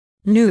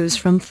News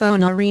from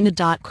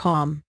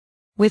PhoneArena.com.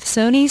 With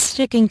Sony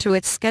sticking to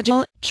its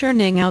schedule,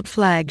 churning out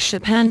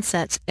flagship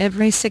handsets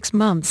every 6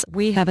 months,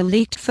 we have a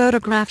leaked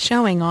photograph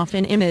showing off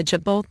an image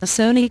of both the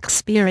Sony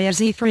Xperia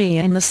Z3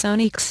 and the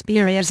Sony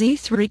Xperia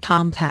Z3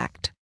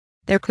 Compact.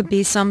 There could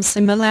be some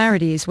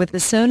similarities with the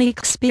Sony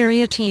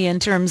Xperia T in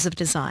terms of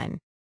design.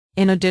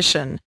 In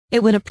addition,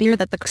 it would appear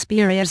that the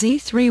Xperia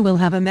Z3 will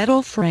have a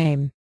metal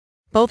frame.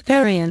 Both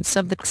variants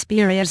of the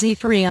Xperia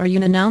Z3 are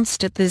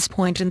unannounced at this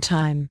point in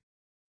time.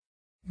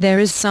 There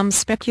is some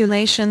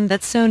speculation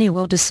that Sony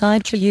will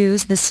decide to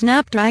use the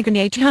Snapdragon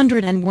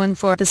 801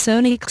 for the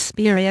Sony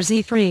Xperia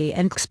Z3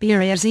 and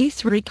Xperia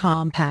Z3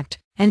 Compact,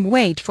 and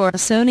wait for the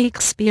Sony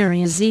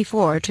Xperia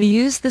Z4 to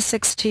use the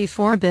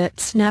 64-bit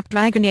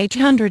Snapdragon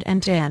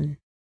 810.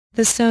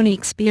 The Sony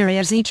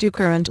Xperia Z2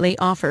 currently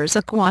offers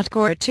a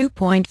quad-core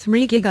 2.3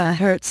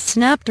 GHz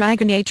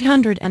Snapdragon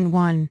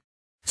 801.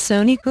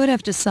 Sony could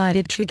have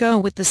decided to go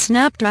with the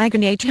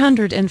Snapdragon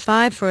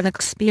 805 for the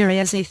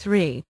Xperia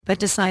Z3, but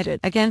decided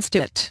against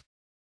it.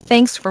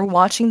 Thanks for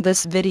watching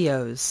this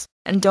videos,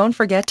 and don't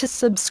forget to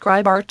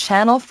subscribe our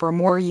channel for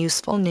more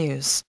useful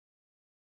news.